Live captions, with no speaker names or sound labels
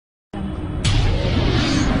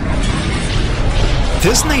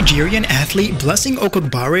This Nigerian athlete, Blessing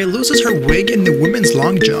Okogbare, loses her wig in the women's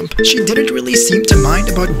long jump. She didn't really seem to mind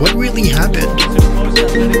about what really happened.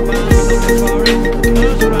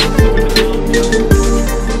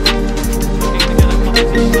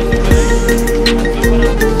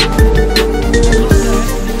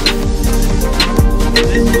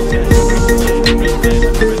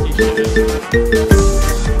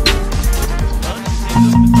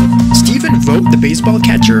 The baseball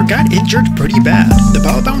catcher got injured pretty bad. The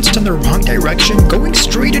ball bounced in the wrong direction, going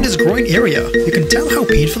straight in his groin area. You can tell how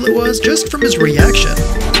painful it was just from his reaction.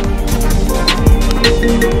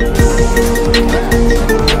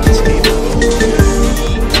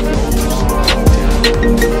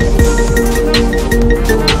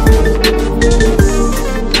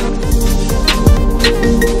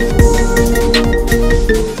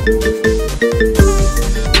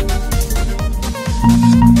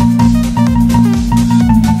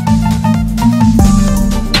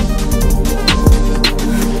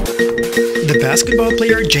 Basketball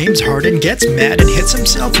player James Harden gets mad and hits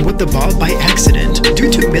himself with the ball by accident due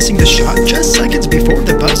to missing the shot just seconds before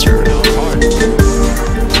the buzzer.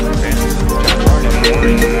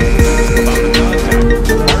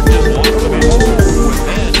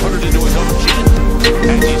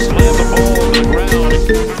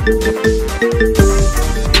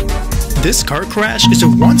 This car crash is a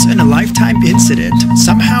once-in-a-lifetime incident.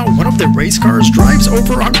 Somehow, one of the race cars drives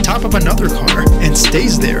over on top of another car and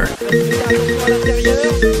stays there.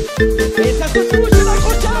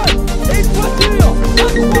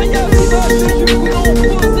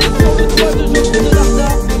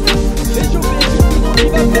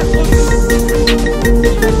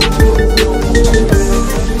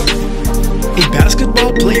 A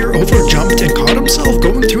basketball player overjumped and caught himself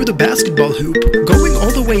going through the basketball hoop, going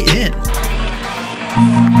all the way in.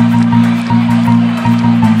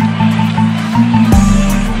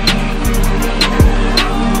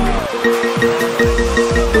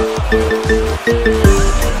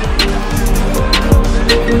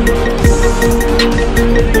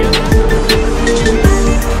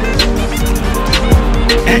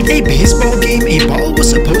 At a baseball game, a ball was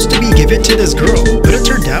supposed to be given to this girl, but it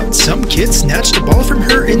turned out some kid snatched the ball from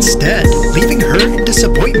her instead, leaving her in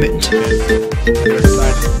disappointment.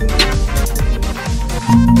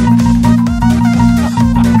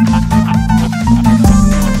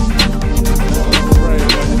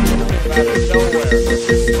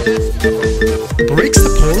 Breaks the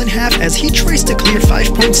pole in half as he tries to clear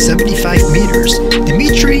 5.75 meters.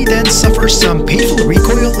 Dimitri then suffers some painful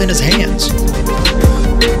recoil in his hands.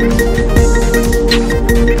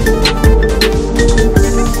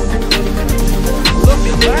 Look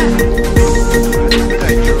at that!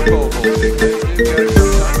 There you go.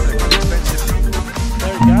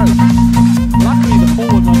 Luckily the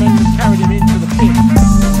forward momentum carried him into the pit.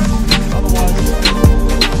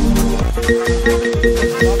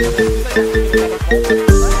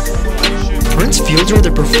 Prince Fielder,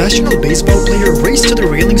 the professional baseball player, raced to the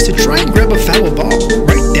railings to try and grab a foul ball.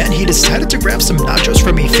 Right then, he decided to grab some nachos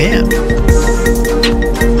from a fan.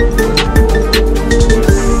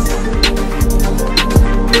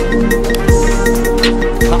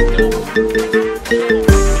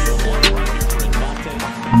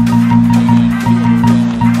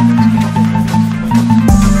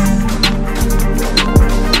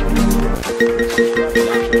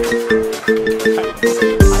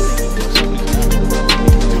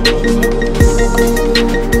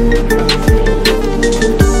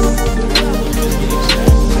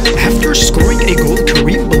 After scoring a goal,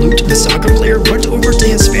 Kareem Balut, the soccer player, went over to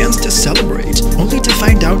his fans to celebrate, only to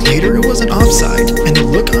find out later it was an offside, and the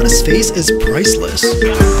look on his face is priceless.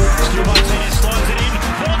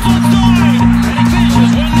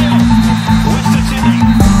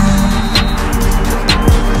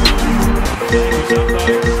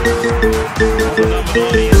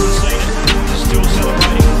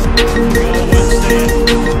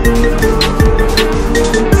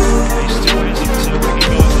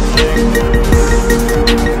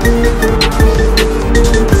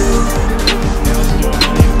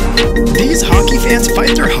 These hockey fans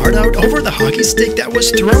fight their heart out over the hockey stick that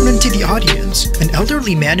was thrown into the audience. An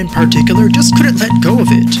elderly man in particular just couldn't let go of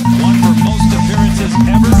it. One for most appearances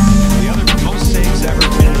ever, the other for most saves ever,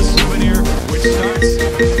 and the souvenir, which starts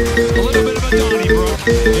a little bit of a Donnybrook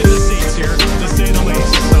in the seats here, to say the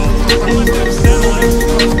least. So, let them settle it.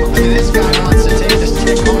 I mean, this guy wants to take this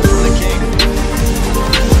stick home for the king.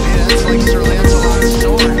 I mean, that's like Sir Lancelot's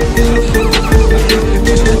sword.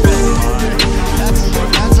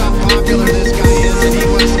 That's how popular this guy is, and he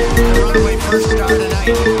was the runaway first star tonight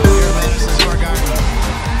here at Madison Square Garden.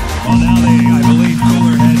 Well, now I believe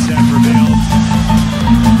cooler heads have prevailed.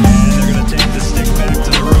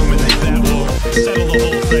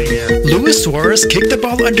 Suarez kicked the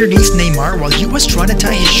ball underneath Neymar while he was trying to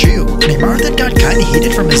tie his shoe. Neymar then got kinda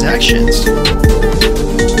heated from his actions.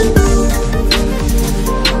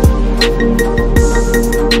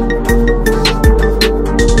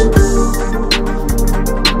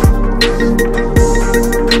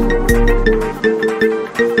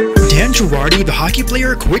 Dan Girardi, the hockey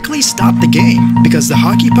player, quickly stopped the game because the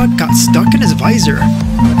hockey puck got stuck in his visor. Up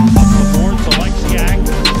the board, Alexiak,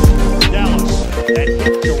 Dallas, and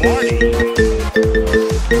Girardi.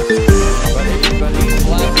 But he's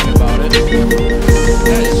laughing about it.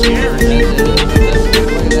 That is scary.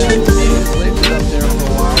 Look at that. He just leaves it up there for a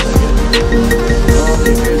while. All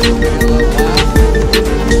these guys are making a little laugh.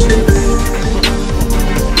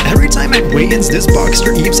 Every time at weigh-ins, this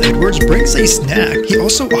boxer Yves Edwards brings a snack. He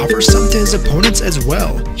also offers some to his opponents as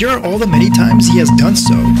well. Here are all the many times he has done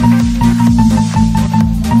so.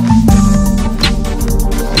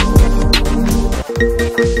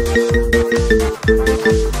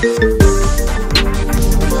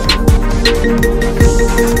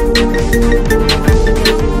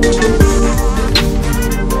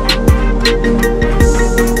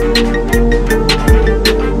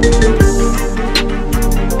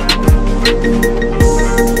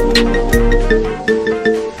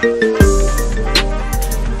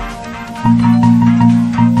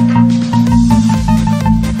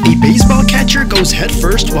 Goes head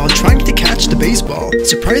first while trying to catch the baseball.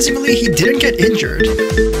 Surprisingly, he didn't get injured.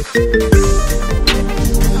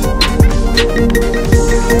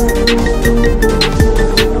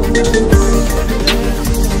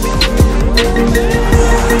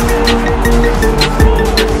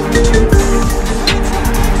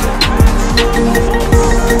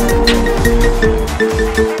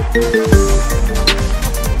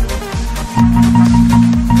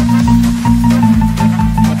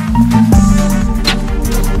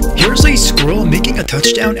 Making a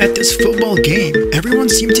touchdown at this football game. Everyone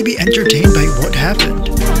seemed to be entertained by what happened.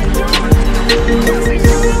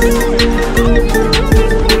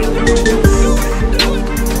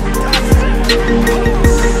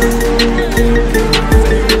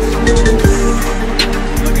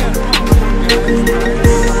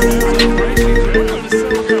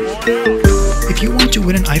 If you want to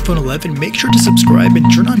win an iPhone 11, make sure to subscribe and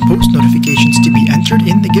turn on post notifications to be entered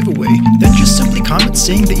in the giveaway. Then just simply comment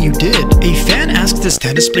saying that you did. A fan asked this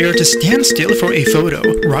tennis player to stand still for a photo.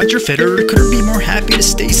 Roger Federer couldn't be more happy to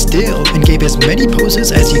stay still and gave as many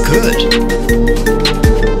poses as he could.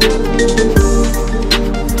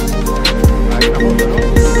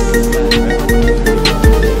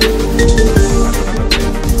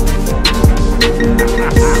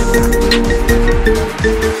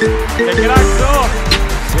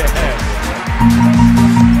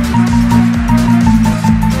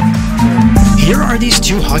 Here are these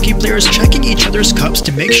two hockey players checking each other's cups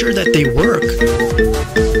to make sure that they work.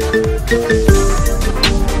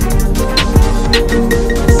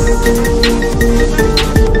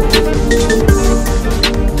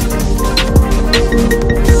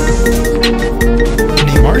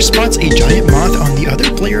 Neymar spots a giant moth on the other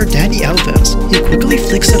player, Dani Alves. He quickly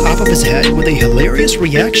flicks it off of his head with a hilarious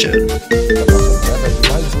reaction.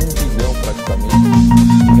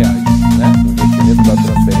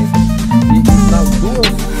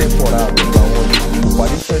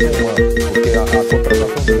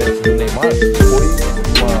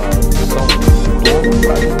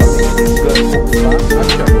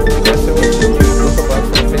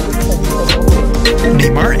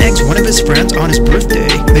 Neymar eggs one of his friends on his birthday.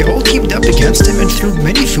 They all teamed up against him and threw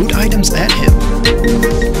many food items at him.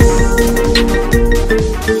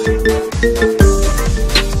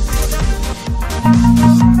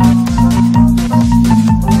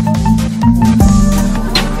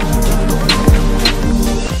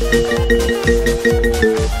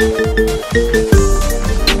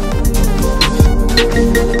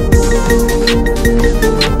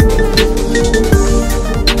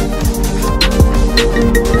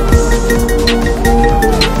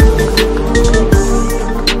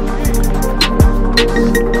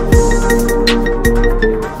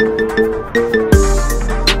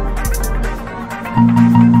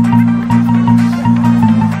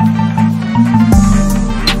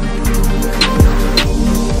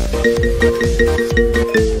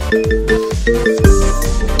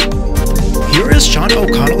 Sean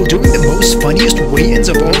O'Connell doing the most funniest weigh-ins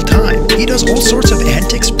of all time. He does all sorts of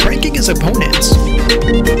antics, pranking his opponents.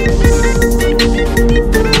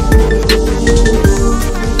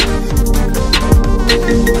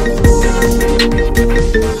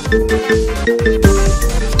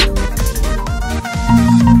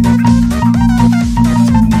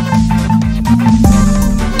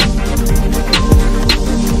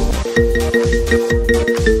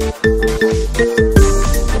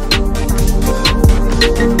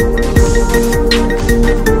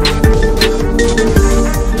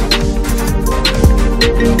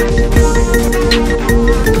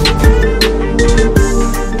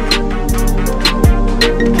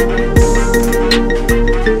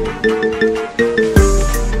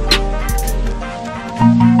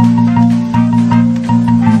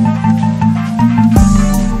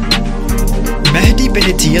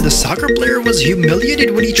 idea, the soccer player was humiliated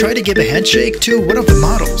when he tried to give a handshake to one of the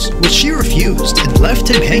models, which she refused and left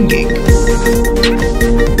him hanging.